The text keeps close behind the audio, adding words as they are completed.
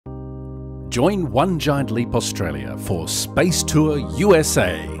Join One Giant Leap Australia for Space Tour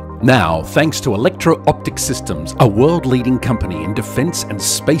USA. Now, thanks to Electro Optic Systems, a world-leading company in defence and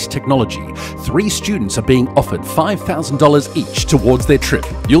space technology, 3 students are being offered $5,000 each towards their trip.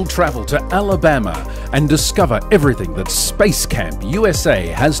 You'll travel to Alabama and discover everything that Space Camp USA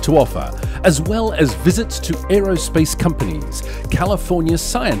has to offer, as well as visits to aerospace companies, California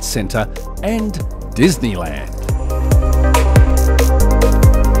Science Center, and Disneyland.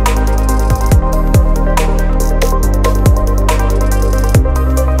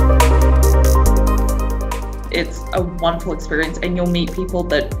 It's a wonderful experience, and you'll meet people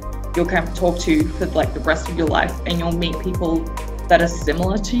that you'll kind of talk to for like the rest of your life, and you'll meet people that are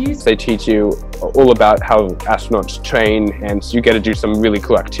similar to you. They teach you all about how astronauts train, and you get to do some really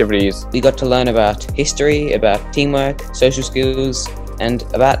cool activities. We got to learn about history, about teamwork, social skills, and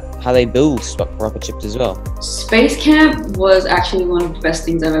about how they build rocket ships as well. Space Camp was actually one of the best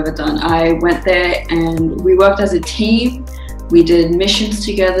things I've ever done. I went there and we worked as a team. We did missions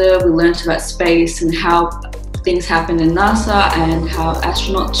together. We learned about space and how things happen in NASA and how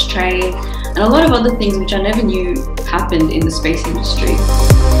astronauts train, and a lot of other things which I never knew happened in the space industry.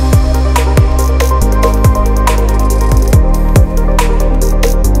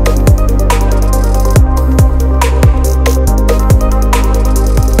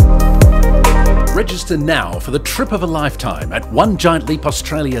 Register now for the trip of a lifetime at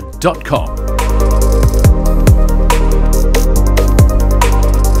onegiantleapaustralia.com.